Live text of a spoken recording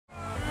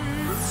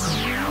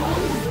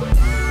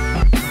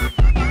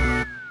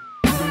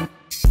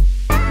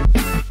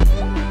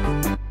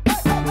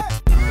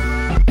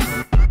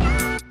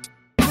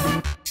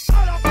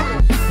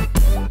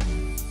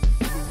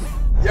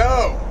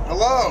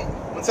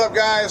up,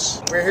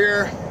 guys? We're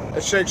here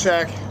at Shake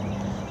Shack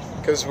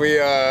because we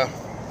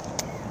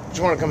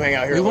just want to come hang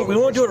out here. We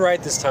won't do it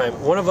right this time.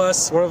 One of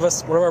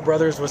our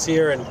brothers was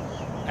here and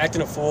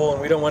acting a fool,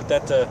 and we don't want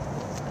that to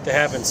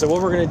happen. So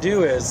what we're gonna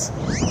do is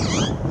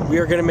we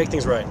are gonna make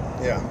things right.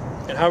 Yeah.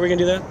 And how are we gonna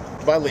do that?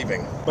 By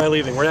leaving. By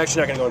leaving. We're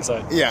actually not gonna go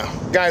inside. Yeah,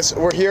 guys,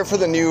 we're here for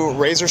the new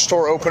Razer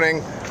store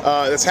opening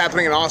that's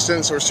happening in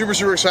Austin. So we're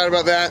super excited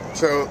about that.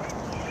 So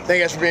thank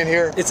you guys for being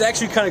here. It's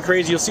actually kind of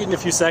crazy. You'll see it in a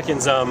few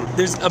seconds.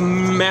 There's a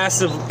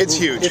massive. It's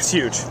huge. It's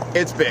huge.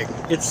 It's big.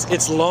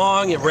 It's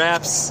long. It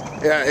wraps.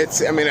 Yeah.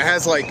 I mean, it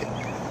has like.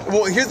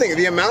 Well, here's the thing.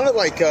 The amount of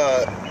like.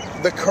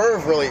 The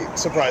curve really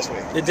surprised me.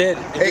 It did.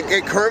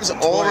 It curves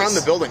all around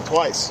the building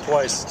twice.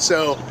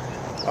 So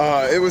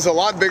it was a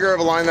lot bigger of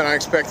a line than I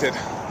expected.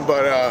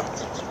 But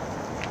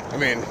I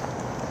mean,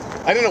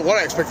 I didn't know what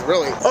I expected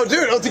really. Oh,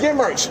 dude, OTK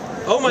merch.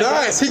 Oh my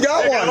God. Nice, he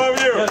got one. I love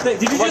you. Yeah,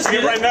 did you just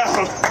get it right now?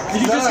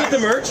 Did you just get the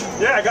merch?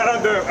 Yeah, I got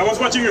on I was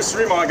watching your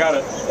stream while I got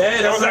it.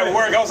 Hey, I was at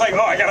work. I was like,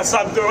 oh, I gotta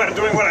stop doing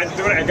what I'm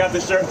doing. I got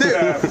this shirt. Dude,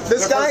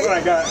 this guy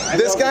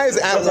is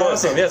at That's work.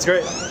 awesome. Yeah, it's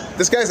great.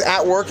 This guy's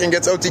at work and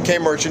gets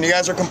OTK merch, and you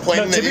guys are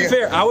complaining No, to be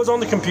fair, I was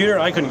on the computer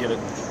and I couldn't get it.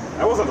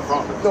 I was on the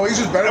phone. No, he's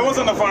just better. I was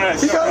on the phone.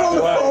 He got it on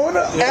the phone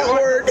at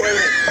work.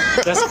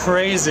 That's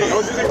crazy. Hello,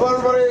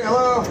 everybody.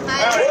 Hello.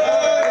 Hi.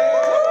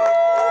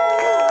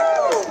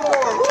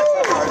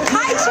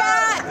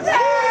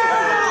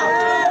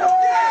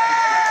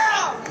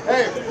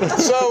 Hey,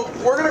 so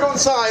we're gonna go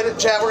inside,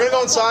 chat. We're gonna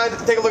go inside,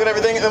 take a look at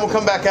everything, and then we'll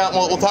come back out and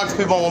we'll talk to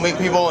people and we'll meet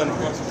people. And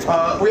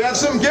we have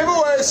some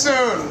giveaways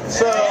soon.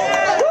 So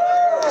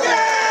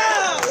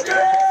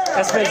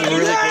That's really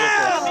good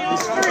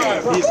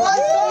at this.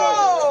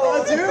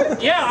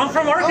 Yeah, I'm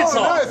from Arkansas.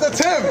 Oh, nice. That's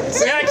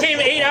him. Yeah, I came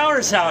 8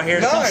 hours out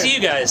here to come see you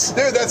guys.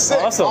 Dude, that's sick.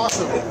 Awesome.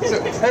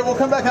 So, hey, we'll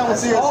come back out and we'll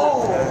see you soon.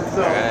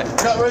 So,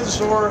 got Razer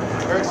store.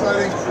 Very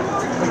exciting.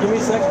 Give me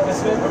a second.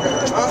 That's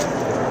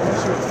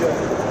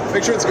good.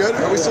 Make sure it's good.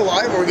 Are we still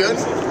live? Are we good?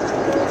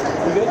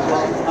 You good?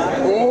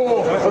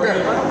 Oh,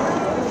 okay.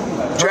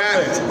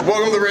 Chat,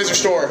 welcome to the Razer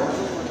store.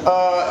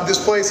 This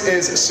place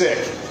is sick,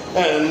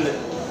 and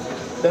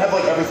they have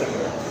like everything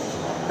there.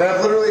 They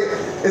have literally.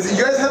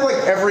 You guys have like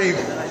every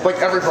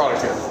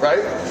product here,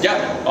 right?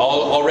 Yeah,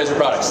 all Razer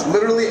products.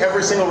 Literally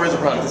every single Razer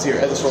product is here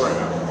at the store right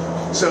now.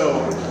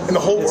 So, in the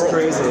whole world. It's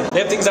crazy. They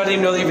have things I didn't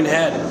even know they even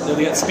had. So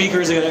they got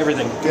speakers, they got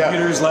everything.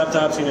 Computers,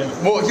 laptops, you know.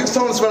 Well, he was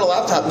telling us about a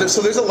laptop.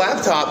 So there's a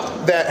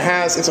laptop that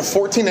it's a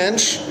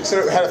 14-inch, so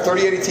it had a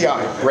 3080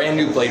 Ti. Brand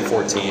new Blade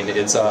 14.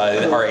 It's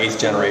our 8th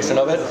generation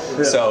of it.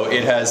 Yeah. So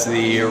it has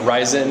the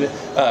Ryzen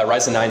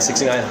 9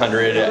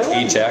 6900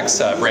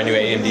 HX, brand new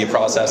AMD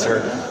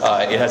processor.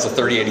 It has a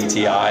 3080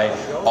 Ti,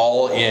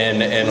 all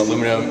in an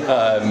aluminum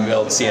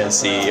milled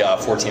CNC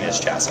 14-inch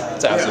chassis.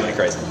 It's absolutely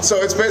crazy. So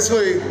it's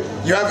basically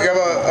you have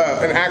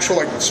an actual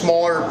like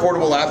smaller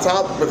portable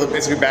laptop with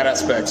basically badass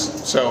specs.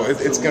 So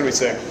it's gonna be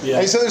sick. Yeah.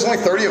 And you said there's only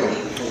 30 of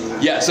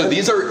them. Yeah, so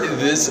this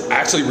is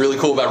actually really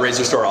cool about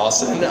Razer Store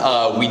Austin.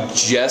 We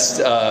just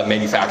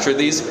manufactured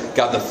these,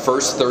 got the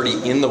first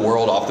 30 in the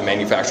world off the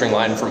manufacturing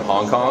line from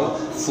Hong Kong,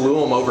 flew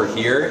them over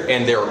here,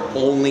 and they're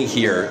only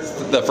here.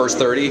 The first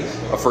 30,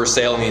 a first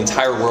sale in the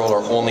entire world,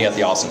 are only at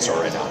the Austin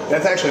store right now.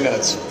 That's actually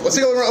nuts. Let's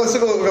take a look. Let's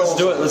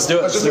do it. Let's do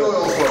it. Let's just do a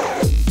little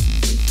flip.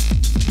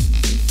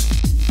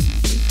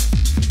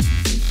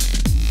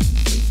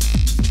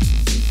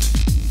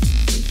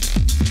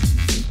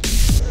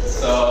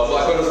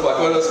 Black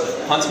Widows,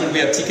 Huntsman, we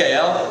have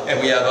TKL, and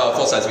we have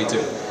full-size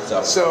V2.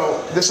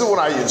 So this is what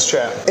I use,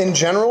 chat. In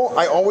general,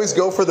 I always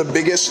go for the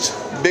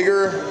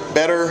bigger,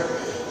 better,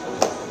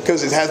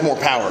 because it has more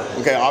power.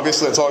 Okay,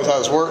 obviously that's always how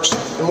this works.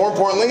 And more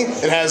importantly,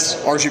 it has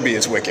RGB.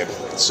 It's wicked.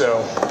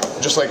 So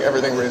just like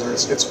everything Razer,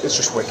 it's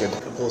just wicked.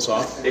 Pull this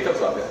off. It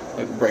comes off,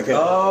 yeah. Break it.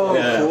 Oh,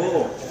 yeah.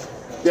 Cool.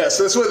 Yeah,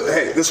 so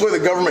this way the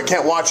government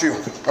can't watch you,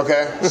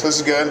 okay? So this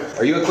is good.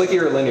 Are you a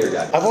clicky or a linear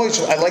guy? I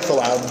like the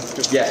loud.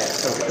 Yeah.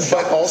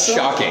 But also...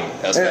 Shocking.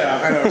 That's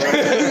I know,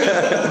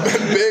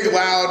 right? Big,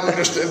 loud,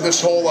 just this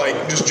whole, like,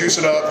 just juice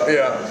it up.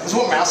 Yeah. This is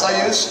what mouse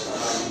I use.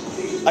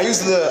 I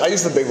use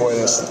the big boy,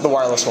 the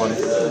wireless one.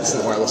 This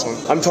is the wireless one.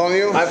 I'm telling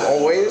you, I've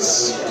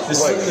always...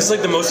 This is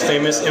like the most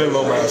famous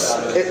MMO mouse.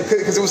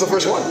 Because it was the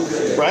first one,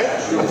 right?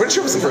 I'm pretty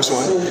sure it was the first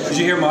one. Did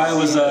you hear Maya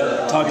was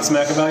talking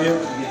smack about you?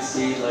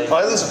 Oh,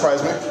 that doesn't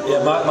surprise me.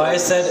 Yeah,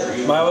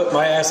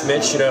 Maya asked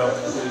Mitch,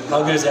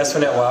 how good is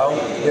Esfand at WoW?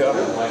 Yeah.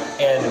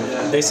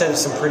 And they said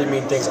some pretty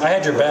mean things. I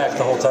had your back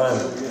the whole time.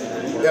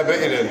 Yeah, I bet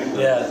you did.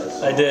 Yeah,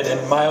 I did.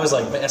 And Maya was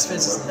like, Esfand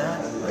is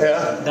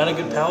not a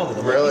good paladin.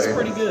 I'm really? Like, he's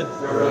pretty good.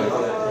 Really?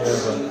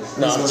 Yeah,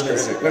 no, that's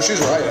crazy. No, she's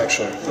right,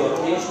 actually.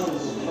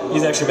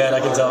 He's actually mad,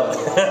 I can tell.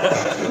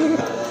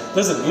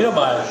 Listen, you know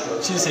Maya.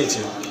 She just hates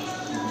you.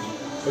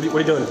 What are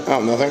you doing? Oh,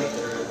 nothing.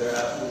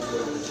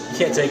 You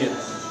can't take it.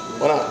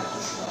 Why not?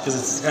 Because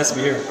it has to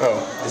be here.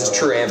 Oh. This is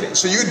true ambient.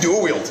 So you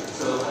dual wield?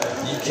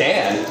 You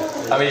can.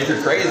 I mean, if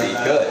you're crazy,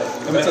 good.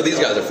 That's what these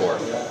guys are for.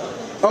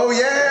 Oh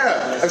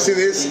yeah, I've seen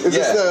these. Is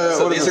this the,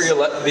 so these are your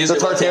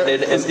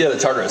left-handed, and the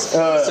Tartarus.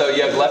 So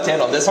you have left hand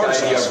on this guy,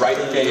 and you have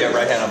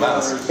right hand on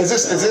mouse. Is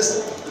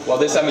this? Well,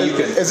 this, I mean, you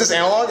could. Is this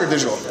analog or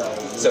digital?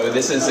 So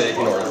this is in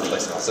order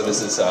replacement. So this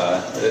is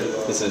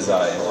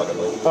analog, I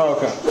believe. Oh,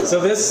 okay. So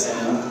this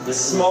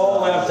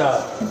small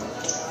laptop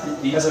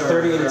has a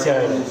 3080 Ti.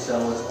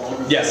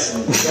 Yes.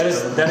 That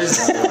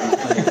is.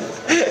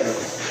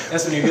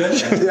 Esfand, you good?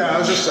 Yeah, I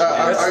was just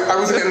I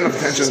wasn't getting enough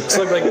attention.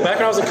 So like back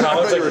when I was in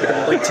college,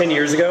 like 10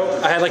 years ago,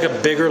 I had like a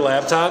bigger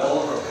laptop,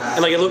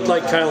 and like it looked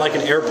like kind of like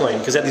an airplane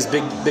because it had these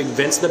big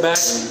vents in the back.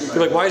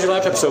 You're like, why is your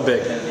laptop so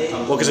big?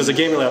 Well, because it's a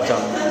gaming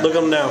laptop. Look at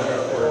them now.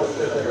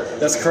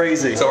 That's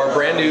crazy. So our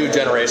brand new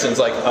generation's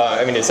like,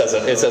 I mean, it says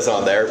it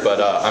on there,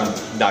 but I'm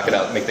not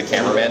gonna make the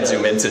cameraman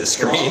zoom into the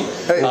screen.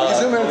 Hey, can you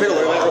zoom in and take a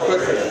look at that real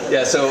quick?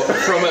 Yeah. So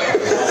from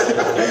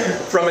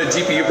a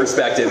GPU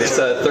perspective, it's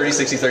a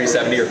 3060,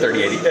 3070, or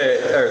 3080,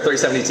 or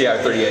 3070 Ti,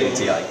 or 3080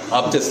 Ti,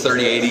 up to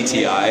 3080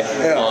 Ti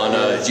on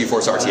a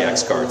GeForce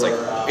RTX cards, like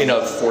in a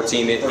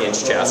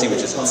 14-inch chassis,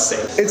 which is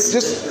insane. It's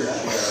just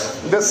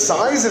the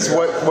size is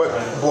what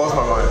blows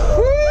my mind.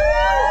 Woo!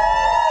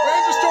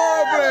 Razer store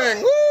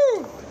opening.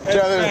 Woo!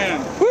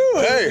 Woo!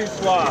 Hey.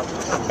 Jersey swap.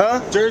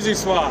 Huh? Jersey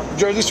swap.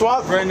 Jersey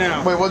swap? Right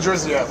now. Wait, what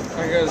jersey do you have?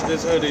 I got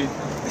this hoodie.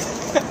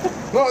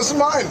 No, this is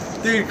mine.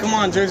 Dude, come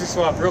on, Jersey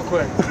swap, real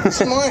quick. This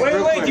is mine.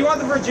 Wait, do you want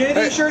the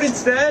virginity shirt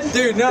instead?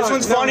 Dude, no. This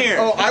one's funnier.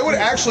 Oh, I would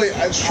actually.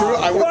 It's true.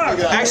 I would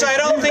figure that. Actually, I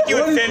don't think you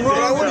would fit.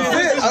 I wouldn't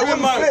fit. I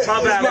wouldn't fit.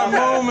 My bad. My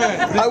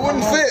moment. I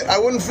wouldn't fit. I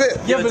wouldn't fit.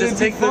 Yeah, but just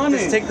take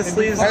the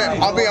sleeves Hey,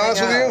 off. I'll be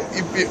honest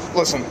with you.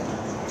 Listen,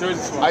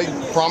 Jersey swap. I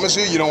promise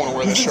you, you don't want to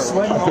wear this shirt.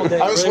 Sweating all day.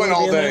 I was sweating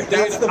all day.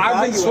 Dude,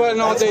 I've been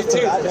sweating all day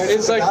too.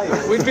 It's like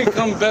we've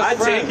become best I'd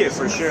friends. take it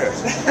for sure.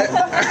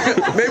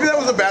 Maybe that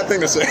was a bad thing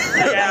to say.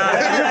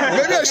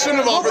 Maybe I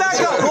shouldn't have offered the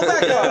sweater. Go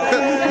back up.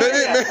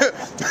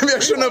 Maybe I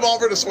shouldn't have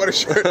offered a sweater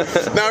shirt.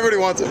 Now everybody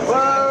wants it.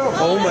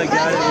 Oh my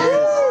God, it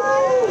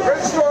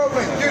Great store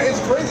opening. Dude, it's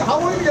crazy. How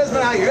long have you guys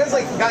been out here? You guys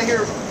got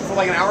here for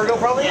like an hour ago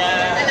probably? They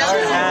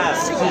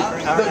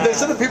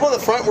said the people in the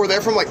front were there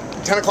from like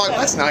 10 o'clock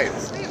last night.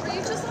 Wait, were you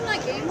just on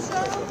that game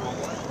show?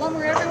 One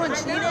where everyone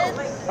cheated?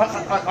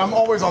 I'm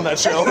always on that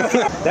show.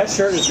 That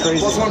shirt is crazy.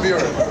 Plus one viewer.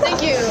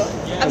 Thank you.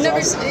 I've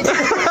never seen it.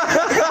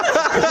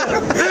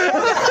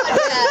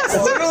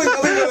 Literally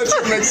nothing about that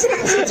shirt makes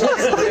sense.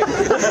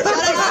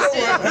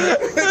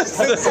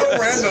 It's so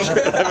random.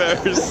 I've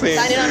ever seen.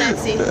 Find it on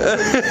Etsy.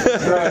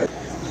 Right.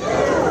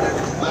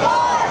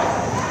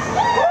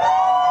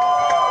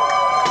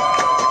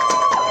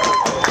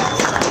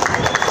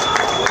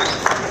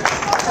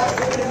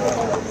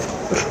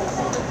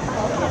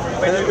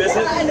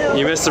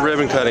 You missed the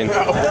ribbon cutting.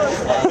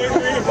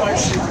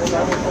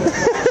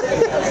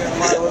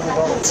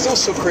 It's still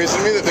so crazy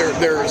to me that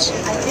there's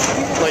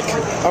like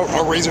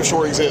a Razer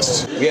store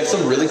exists. We have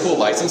some really cool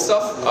license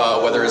stuff,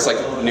 whether it's like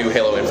new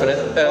Halo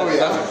Infinite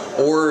stuff,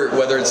 or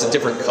whether it's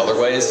different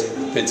colorways,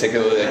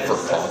 particularly for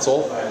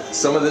console.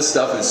 Some of this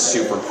stuff is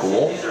super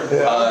cool,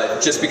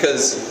 just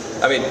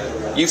because, I mean,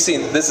 you've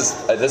seen, this is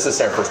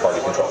standard first party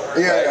controller.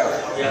 Yeah,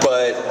 right?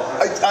 But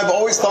I've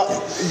always thought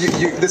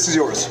this is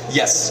yours.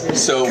 yes,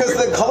 so Because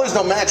the colors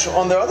don't match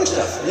on their other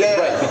stuff. Yeah,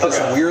 right, because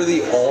we're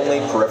the only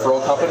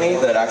peripheral company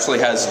that actually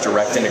has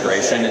direct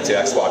integration into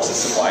Xbox's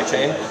supply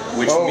chain,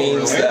 which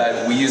means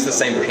that we use the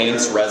same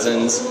paints,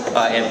 resins,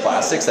 and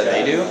plastics that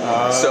they do.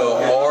 So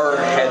our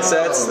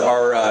headsets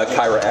are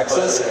Kyra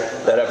X's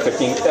that have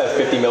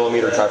 50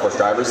 millimeter Triforce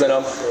drivers in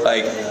them,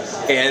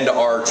 and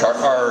our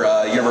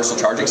universal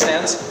charging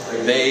stands.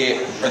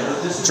 They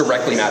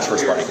directly match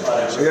first party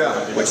controllers. Yeah.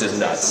 Which is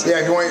nuts. Yeah,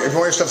 if you want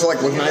your stuff to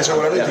like look nice or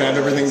whatever, you can have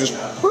everything just.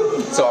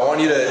 So I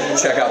want you to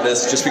check out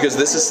this, just because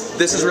this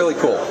is really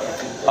cool.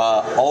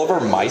 All of our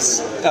mice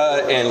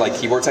and like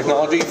keyboard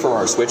technology from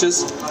our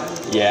switches.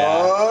 Yeah.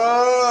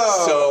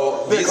 Oh.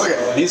 So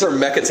these are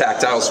mecha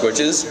tactile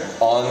switches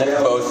on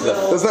both the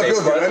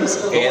face buttons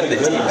and the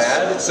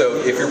D-pad. So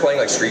if you're playing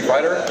like Street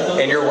Fighter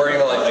and you're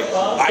worrying about like,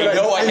 I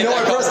hit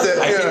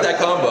that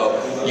combo,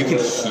 you can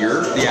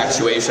hear the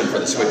actuation for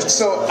the switches.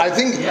 So I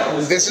think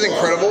this is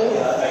incredible,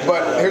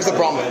 but here's the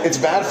problem. It's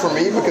bad for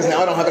me because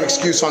now I don't have an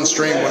excuse on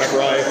stream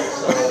whenever I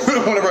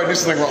do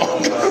something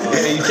wrong.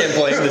 You can't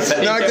blame the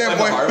No, I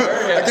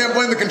can't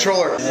blame the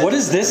controller. What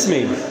does this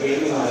mean?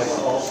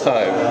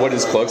 What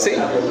is Cloaksy?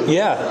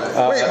 Yeah.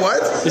 Wait,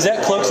 what? Is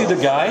that Cloaksy the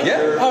guy?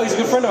 Yeah. Oh, he's a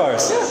good friend of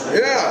ours.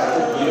 Yeah.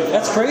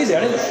 That's crazy. I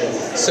didn't.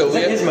 So Is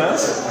that his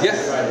mouse? Yeah.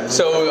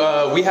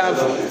 So we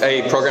have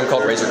a program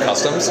called Razer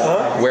Customs,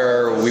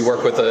 where we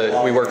work with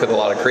a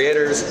lot of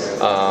creators,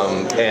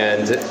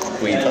 and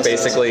we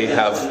basically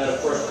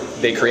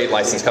they create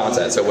licensed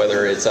content. So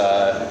whether it's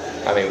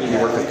we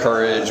work with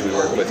Courage, we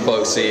work with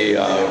Cloaksy,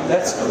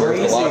 That's we work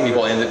with a lot of crazy.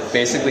 people, and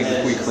basically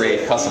we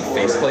create custom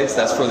faceplates.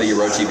 That's for the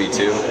Orochi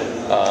V2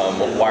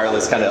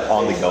 wireless kind of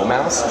on-the-go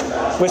mouse.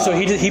 Wait, so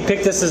he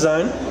picked this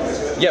design?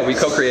 Yeah, we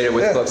co-created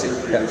with Cloaksy.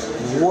 Yeah.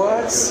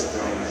 What?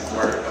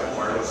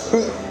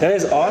 That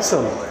is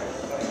awesome.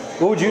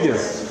 What would you do,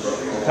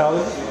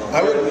 Paladin?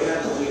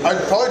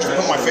 I'd probably just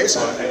put my face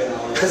on it.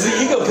 Because the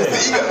ego thing.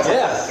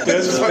 Yeah.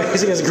 It's just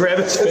amazing as grab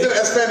his face. Is an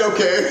Esfand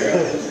okay?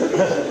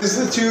 This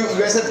is you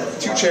guys have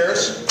 2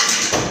 chairs?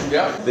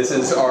 Yeah. This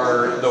is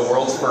the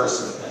world's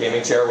first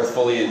gaming chair with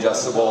fully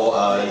adjustable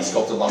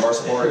sculpted lumbar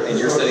support, and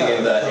you're sitting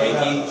in the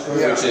Anki,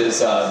 which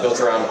is built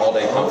around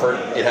all-day comfort.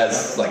 It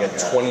has like a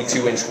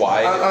 22-inch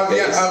wide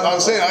base. I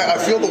was saying I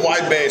feel the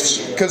wide base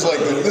because like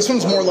this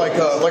one's more like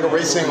a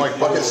racing like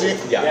bucket seat.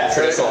 Yeah,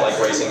 traditional like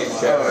racing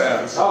chair.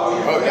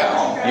 Oh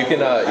yeah. You can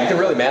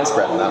really man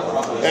spread on that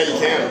one. Yeah, you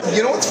can.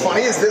 You know what's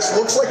funny is this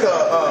looks like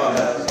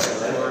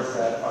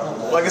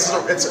like it's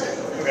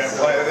okay,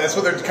 well, that's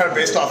what they're kind of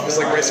based off of, is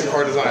like racing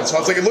car design. So I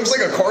was like, it looks like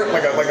a car,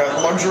 like a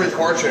luxury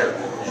car chair.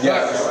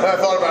 Yeah. And I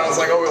thought about it, I was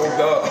like, oh, well,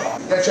 duh.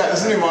 Yeah, chat,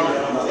 this is a new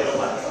monitor.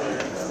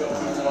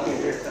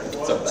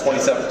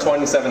 It's a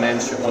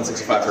 27-inch,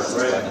 165 hertz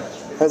display.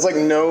 Has like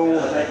no,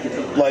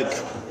 like,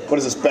 what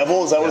is this,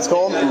 bevel? Is that what it's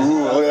called?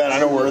 Ooh, look at that, I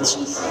know words.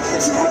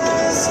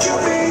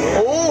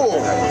 Oh!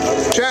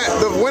 Chat,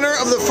 the winner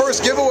of the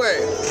first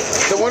giveaway.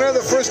 The winner of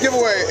the first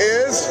giveaway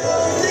is,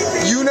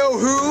 you know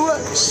who,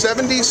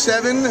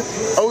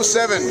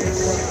 7707.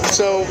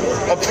 So,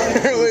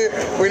 apparently,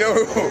 we know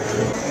who.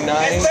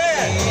 Nice.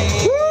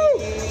 Woo!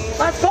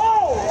 Let's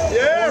go!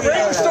 Yeah,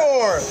 Razer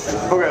Store!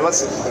 Okay,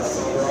 let's,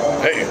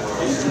 hey.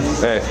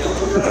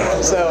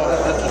 So,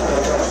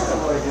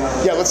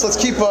 yeah, let's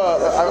keep, I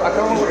kind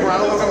of want to look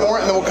around a little bit more,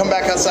 and then we'll come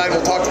back outside,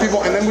 we'll talk to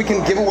people, and then we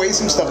can give away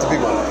some stuff to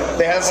people.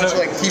 They have a bunch of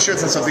like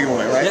t-shirts and stuff to give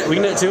away, right? Yeah, we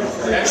can do it too.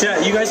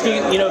 Chat, you guys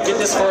can, get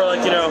this for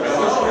like,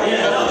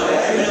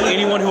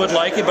 anyone who would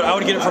like it, but I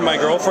would get it for my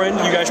girlfriend.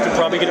 You guys could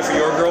probably get it for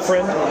your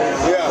girlfriend.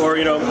 Yeah. Or,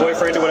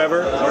 boyfriend or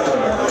whatever.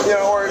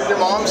 Or your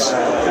mom's.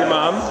 Your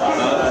mom.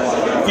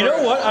 You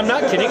know what? I'm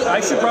not kidding. I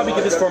should probably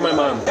get this for my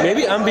mom.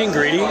 Maybe I'm being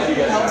greedy.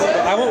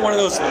 I want one of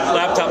those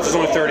laptops. There's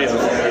only 30 of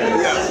them.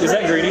 Yeah. Is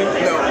that greedy?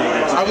 No.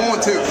 I want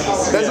one too.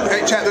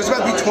 Hey, chat, there's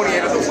about to be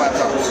 28 of those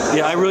laptops.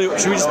 Yeah,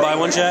 should we just buy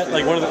one, chat?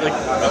 Like one of the,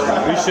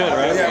 we should,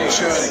 right? Yeah, we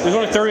should. There's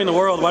only 30 in the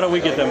world. Why don't we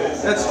get them?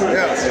 That's true.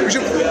 Yeah. We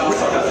should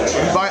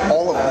buy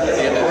all of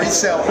them.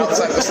 Resell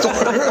outside the store.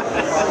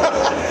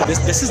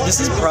 This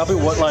is probably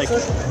what like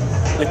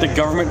the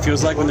government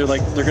feels like when they're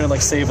gonna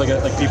save like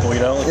people,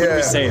 What do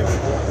we save?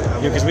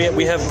 Because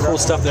we have cool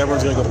stuff that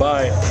everyone's gonna go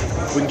buy.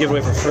 We can give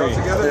away for free.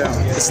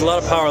 Yeah. It's a lot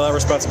of power, a lot of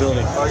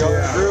responsibility.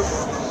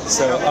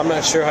 So I'm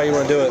not sure how you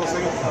want to do it.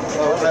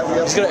 I'm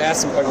just gonna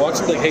ask them. Walk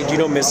up like, hey, do you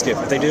know Miskip?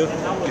 If they do,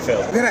 you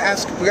fail. We gotta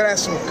ask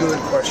some good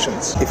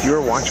questions. If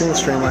you're watching the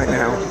stream right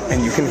now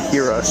and you can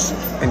hear us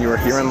and you are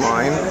here in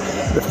line,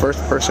 the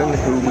first person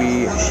who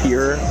we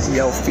hear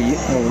yell feet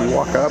when we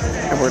walk up,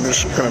 and we're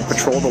just gonna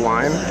patrol the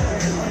line,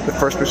 the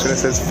first person that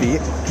says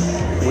feet,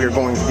 we're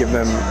going to give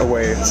them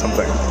away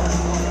something.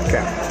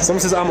 Okay.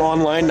 Someone says I'm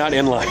online, not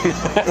in line. Oh,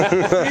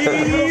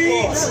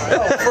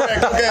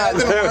 frick. Okay, that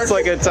didn't work. It's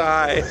like a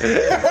tie.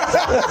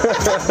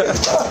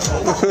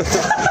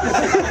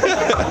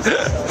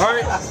 All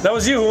right, that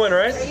was you who won,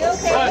 right? Are you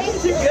okay?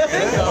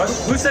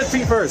 Who said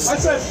feet first?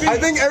 I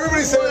think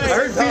everybody said it. I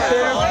heard feet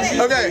there.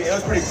 Okay. That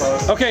was pretty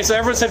close. Okay, so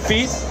everyone said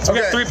feet. So we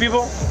got 3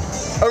 people.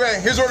 Okay,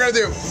 here's what we're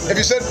gonna do. If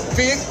you said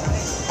feet,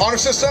 honor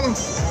system,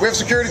 we have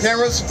security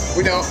cameras.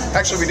 We don't.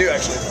 Actually, we do,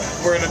 actually.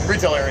 We're in a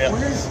retail area.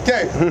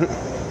 Okay.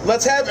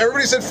 Let's have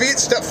everybody said feet,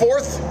 step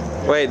forth.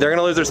 Wait, they're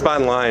gonna lose their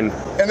spot in line.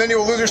 And then you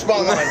will lose your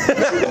spot in line.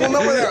 We'll know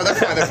where they are.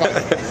 They're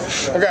fine.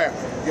 Okay.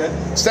 Good.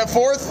 Step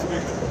forth.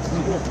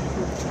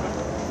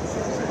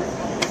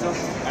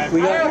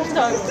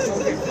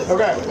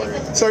 Okay.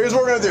 So here's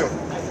what we're gonna do.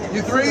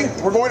 You 3,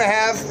 we're going to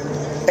have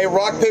a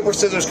rock, paper,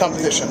 scissors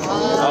competition.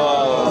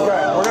 Oh.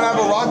 Okay. We're gonna have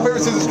a rock, paper,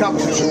 scissors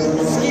competition.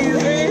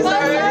 Excuse me.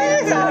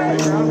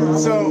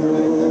 So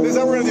this is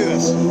how we're gonna do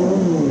this.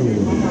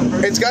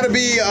 It's got to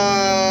be,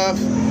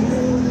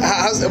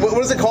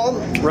 what is it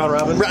called? Round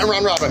robin.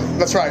 Round robin.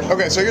 That's right.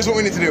 Okay, so here's what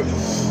we need to do.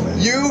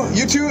 You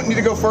 2 need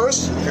to go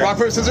first. Okay. Rock,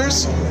 paper,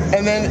 scissors,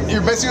 and then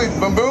you're basically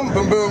boom, boom,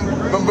 boom, boom,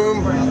 boom,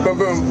 boom, boom, boom,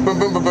 boom, boom,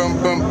 boom, boom,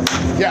 boom.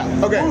 Yeah.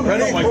 Okay.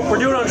 Ready? We're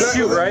doing it on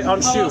shoot, right?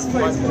 On shoot.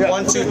 Yeah.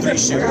 1, 2, 3,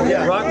 shoot.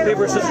 Yeah. Rock,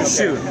 paper, scissors,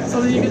 shoot.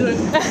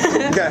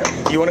 Okay.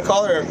 You want to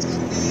call it or?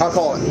 I'll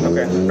call it.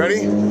 Okay.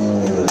 Ready?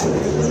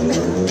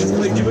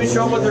 Did we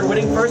show them what they're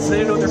winning first? They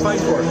didn't know what they're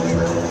fighting for.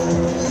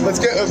 Let's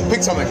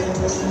pick something.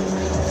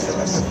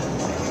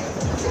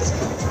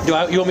 You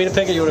want me to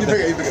pick it? You want to pick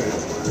it? You pick it.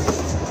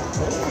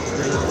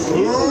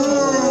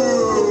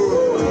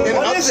 Ooh! An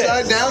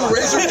upside down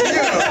Razer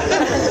piano.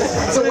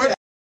 It's a web.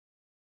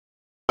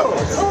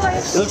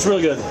 It looks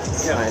really good.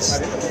 Yeah, nice.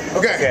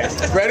 Okay.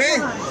 Ready?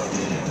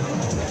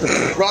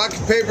 Rock,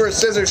 paper,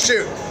 scissors,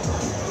 shoot.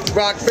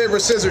 Rock, paper,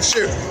 scissors,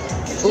 shoot.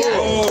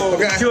 Ooh.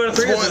 Okay. 2 out of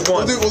 3 or just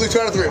 1? We'll do 2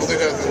 out of 3. We'll do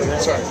 2 out of 3.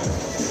 Sorry.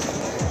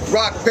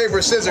 Rock,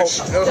 paper, scissors.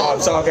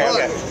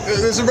 Okay.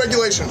 There's a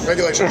regulation.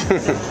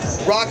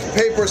 Rock,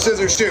 paper,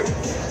 scissors, shoot.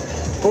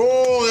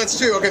 Oh, that's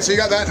 2. Okay, so you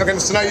got that. Okay,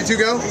 so now you 2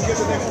 go.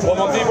 1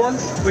 month reborn?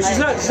 But she's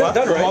not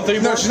done, right?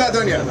 No, she's not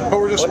done yet.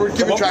 But we're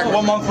keeping track.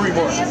 1 month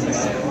reborn.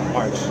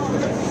 March.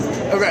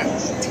 Okay.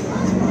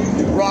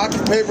 Rock,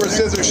 paper,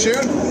 scissors,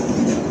 shoot.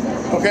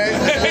 Okay?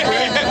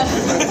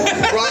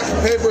 Rock,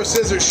 paper,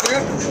 scissors,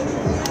 shoot.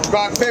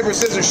 Rock, paper,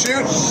 scissors,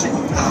 shoot.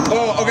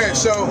 Oh, okay,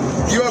 so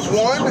you have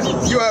one,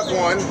 you have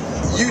one.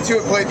 You two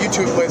have played, you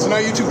two have played. So now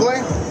you two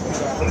play.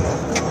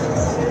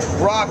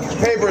 Rock,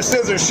 paper,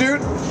 scissors, shoot.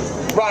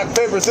 Rock,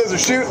 paper,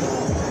 scissors, shoot.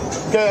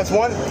 Okay, that's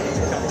one.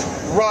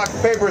 Rock,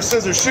 paper,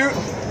 scissors, shoot.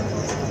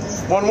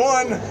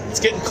 1-1. It's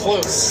getting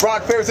close.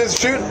 Rock, paper, scissors,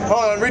 shoot.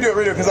 Hold on, redo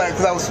it, because I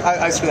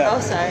screwed that. Oh,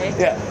 sorry.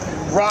 Yeah.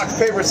 Rock,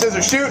 paper,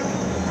 scissors, shoot.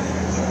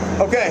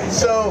 Okay,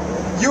 so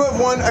you have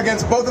won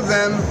against both of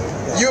them.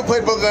 You have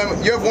played both of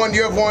them. You have won,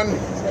 you have won.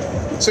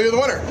 So you're the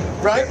winner,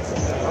 right?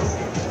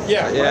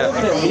 Yeah.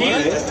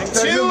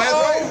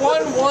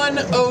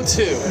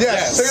 2-0-1-1-0-2.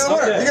 Yes. So you're the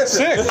winner. You got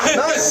sick.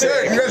 Nice,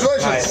 sick.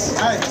 Congratulations.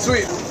 Nice.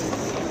 Sweet.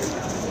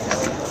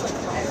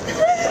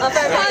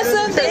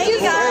 Awesome. Thank you,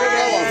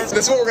 guys.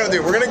 This is what we're going to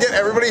do. We're going to get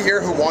everybody here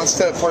who wants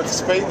to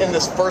participate in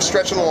this first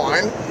stretch of the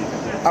line.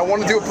 I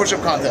want to do a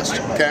push-up contest,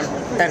 okay?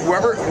 And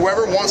whoever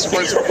wants to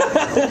participate.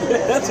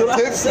 That's what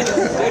I said.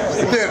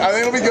 Dude, I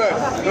think it'll be good.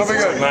 It'll be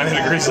good. 90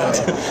 degrees out.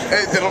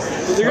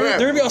 They're going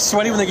to be all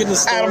sweaty when they get in the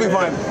store. That'll be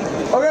fine.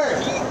 Okay,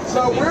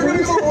 so we're going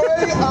to give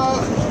away a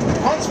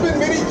Huntsman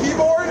mini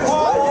keyboard.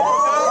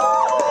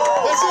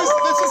 This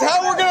is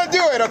how we're going to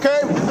do it,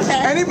 okay?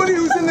 Anybody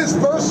who's in this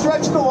first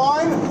stretch of the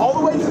line, all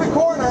the way to the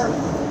corner,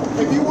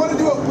 if you want to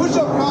do a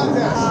push-up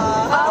contest.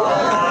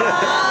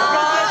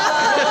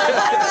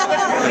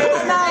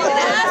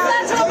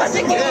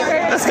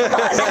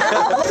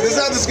 This is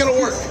how this is going to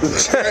work.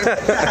 This is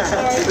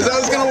how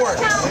this is going to work.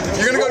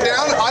 You're going to go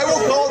down. I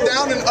will call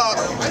down and up.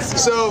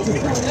 So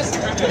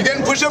you get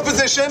in push-up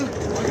position,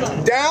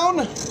 down,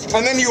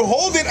 and then you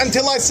hold it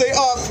until I say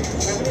up,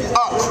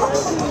 up.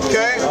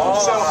 Okay?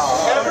 So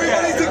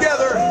everybody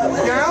together,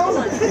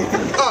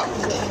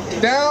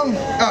 down,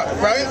 up,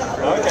 right?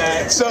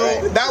 Okay. So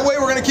that way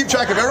we're going to keep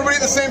track of everybody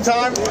at the same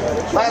time.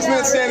 Last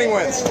minute standing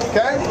wins.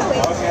 Okay?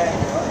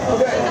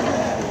 Okay.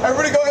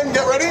 Everybody go ahead and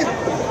get ready.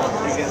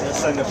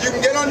 You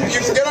can get on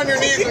your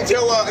knees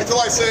until I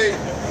say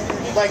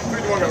like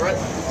 3, 2, 1, go, right?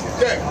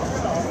 Okay.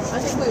 I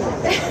think we will.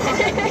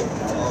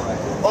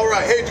 All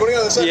right. Hey, 20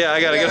 on the side. Yeah, I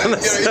gotta get on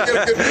this. Yeah, you get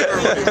a good view,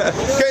 everybody.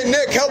 Okay,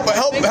 Nick, help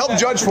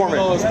judge for me.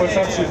 Okay.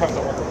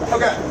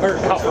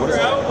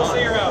 We'll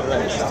see her out.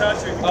 She's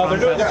touching. They're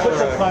doing the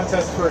push-up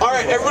contest first. All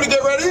right, everybody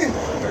get ready.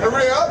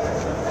 Everybody up.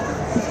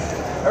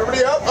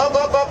 Everybody up, up,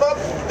 up, up, up.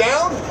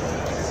 Down.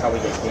 That's how we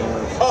get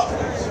gamers. Up.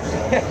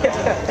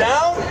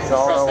 Down. It's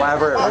all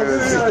elaborate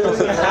moves. Down.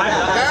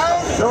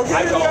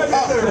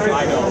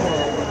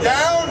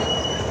 Down.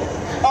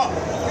 Up.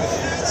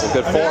 It's a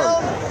good form.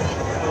 Down.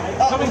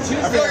 Up. Coming Tuesday,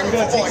 I feel like we're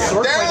going to take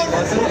sword down. fighting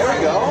lessons. There we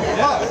go.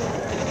 Up.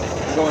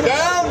 Going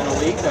Down. in a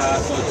week, so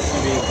it's going to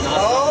be not.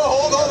 Oh,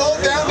 hold.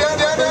 Down. Up.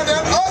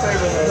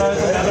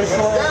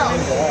 Down.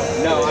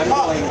 No, I'm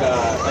going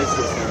high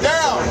school students.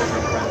 Down.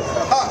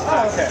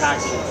 Up.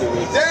 Tax in 2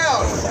 weeks.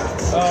 Down.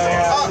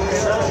 Up.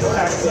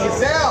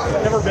 Down.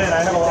 Never been.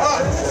 I have a lot.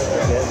 Up.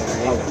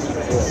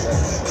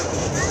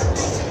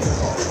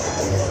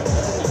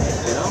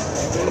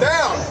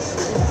 Down.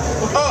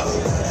 Up.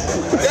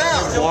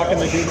 Down. Walking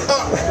the beat.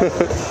 Up.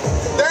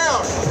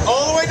 Down.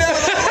 All the way down.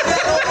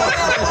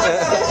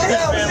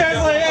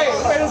 Hey,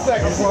 wait a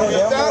second.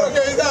 Down.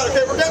 Okay, he's out.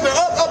 Okay, we're getting there.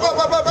 Up.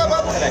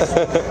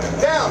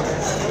 Down.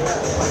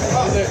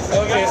 Up.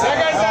 Okay, so that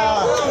guy's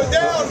out.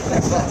 Down.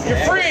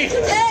 You're free.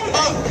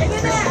 Up.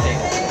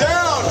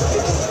 Down.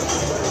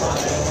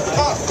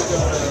 Up.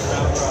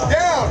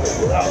 Down.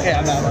 Okay,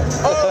 I'm out.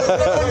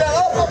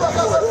 Down. Up.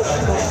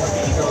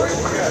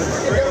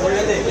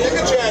 Give a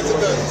chance at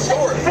the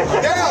sword.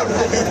 Down.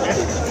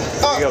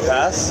 Up. You go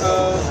pass?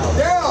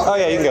 Down. Oh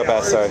yeah, you can go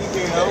pass, sorry.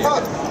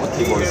 Up.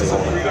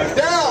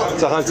 Down.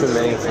 It's a Huntsman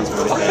mini. Up.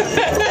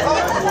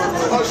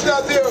 Oh, should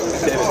I do?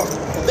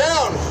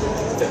 Down.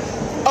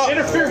 Up.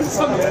 Interference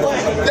on the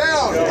play.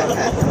 Down.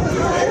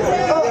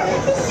 Up.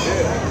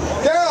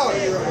 Down.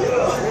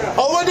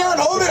 All the way down.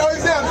 Hold it. Oh,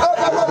 he's down. Up.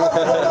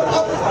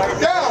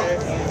 Down.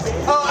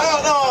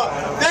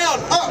 Down.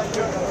 Up.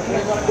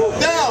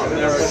 Down.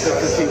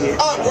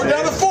 Up. We're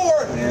down to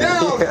 4.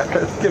 Down.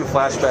 Yeah, it's getting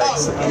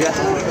flashbacks.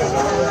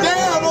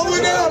 Down. All the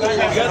way down. You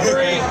got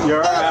 3.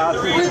 You're out.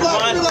 3 left.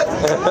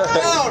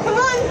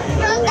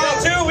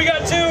 Down. We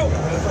got 2.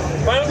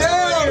 Final 2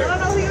 Down. here.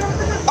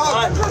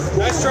 Up.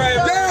 Nice try.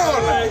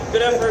 Down.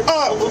 Good effort.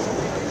 Up.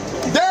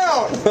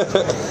 Down.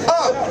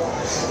 Up.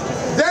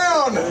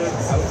 Down.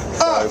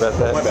 Sorry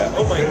about that.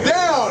 Oh my God.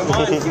 Down.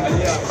 Up. You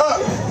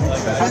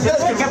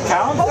guys can keep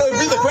count? They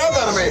beat the crap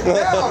out of me.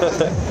 Down.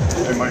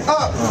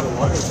 Up.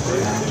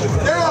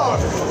 Down.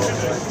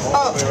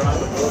 Up.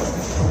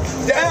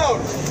 Down.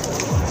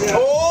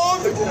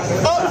 Hold.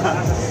 Up.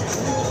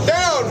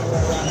 Down.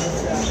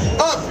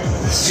 Up.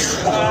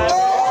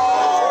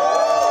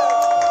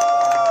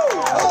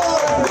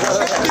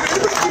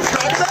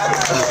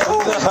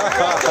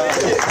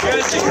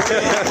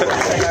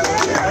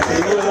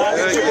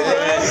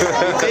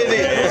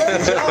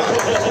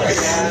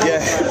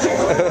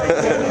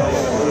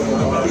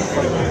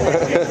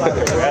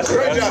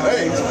 Great job,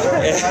 hey.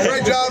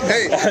 Great job.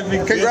 Hey,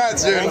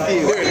 congrats, dude.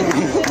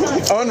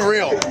 Dude,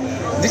 unreal.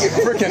 You can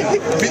freaking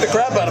beat the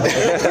crap out of me.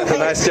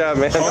 Nice job,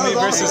 man. Homie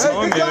versus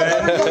homie,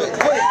 man.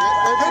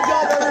 Good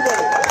job,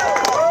 everybody.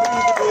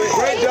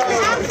 Great job.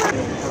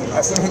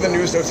 I still know who the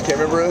newest OTK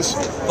member is.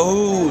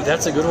 Oh,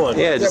 that's a good one.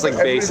 Yeah, just like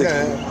basic.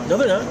 No,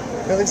 they're not.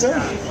 I think so.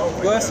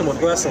 Go ask someone.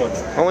 Go ask someone.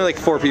 Only like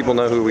 4 people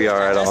know who we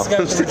are at all. Ask the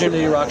guy with the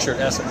Virginity Rock shirt.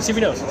 Ask him. See if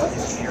he knows.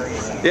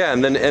 Yeah,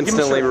 and then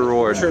instantly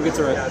reward. Sure, gets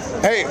it right.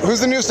 Hey, who's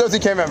the newest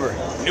OTK member?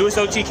 Newest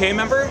OTK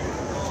member?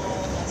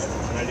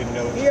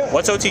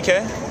 What's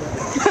OTK?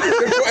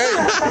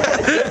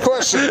 Good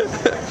question.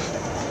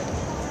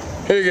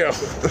 Here you go.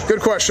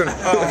 Good question.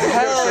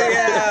 Hell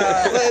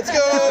yeah! Let's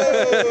go!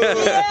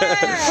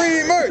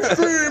 Free merch!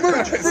 Free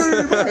merch!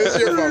 Free merch! It's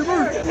your phone.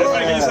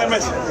 Can you sign my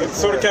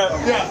soda cap?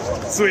 Yeah.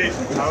 Sweet.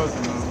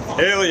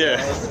 Hell yeah.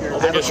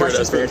 I have a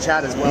question for your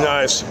chat as well.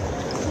 Nice.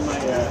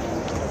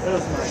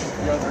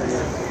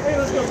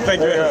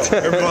 Thank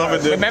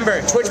you.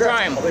 Remember, Twitch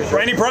Prime.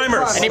 Any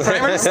primers? Any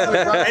primers?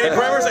 Any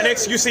primers and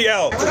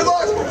XQCL. Good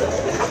luck!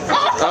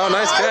 Oh,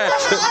 nice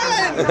catch.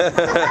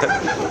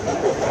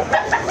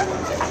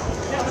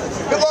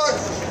 Good luck!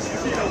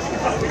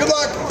 Good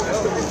luck!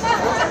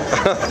 I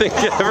don't think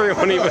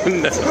everyone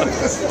even knows.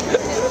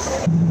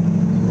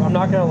 I'm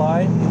not gonna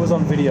lie, it was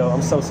on video.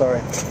 I'm so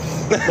sorry.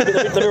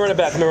 let me run it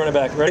back. Let me run it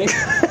back. Ready?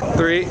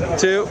 3,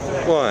 2,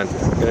 1.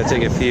 Gonna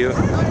take a few.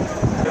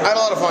 I had a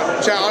lot of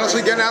fun. Chat,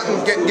 honestly, getting out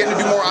and getting to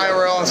do more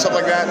IRL and stuff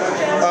like that.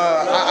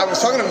 I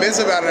was talking to Miz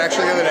about it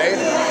actually the other day.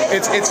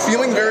 It's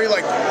feeling very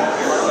like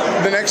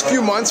the next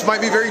few months might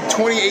be very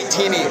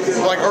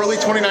 2018-y, like early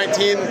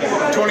 2019,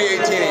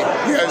 2018-y.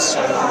 You guys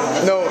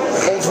know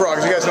old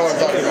frogs. You guys know what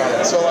I'm talking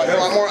about. So like a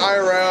lot more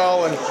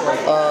IRL and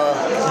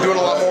doing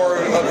a lot more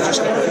of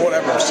just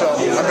whatever. So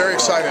I'm very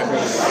excited.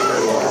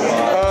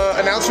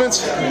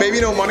 Announcements, Baby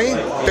No Money.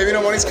 Baby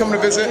No Money's coming to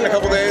visit in a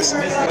couple days.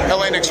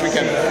 LA next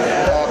weekend,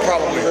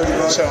 probably.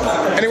 So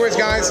anyways,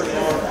 guys,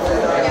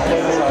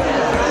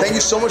 thank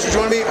you so much for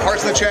joining me.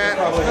 Hearts in the chat.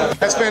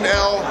 Esfand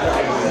L,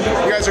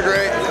 you guys are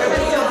great.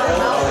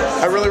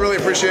 I really, really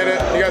appreciate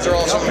it. You guys are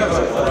awesome.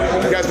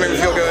 You guys make me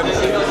feel good.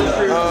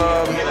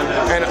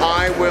 And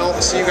I will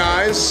see you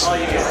guys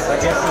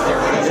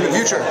in the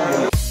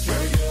future.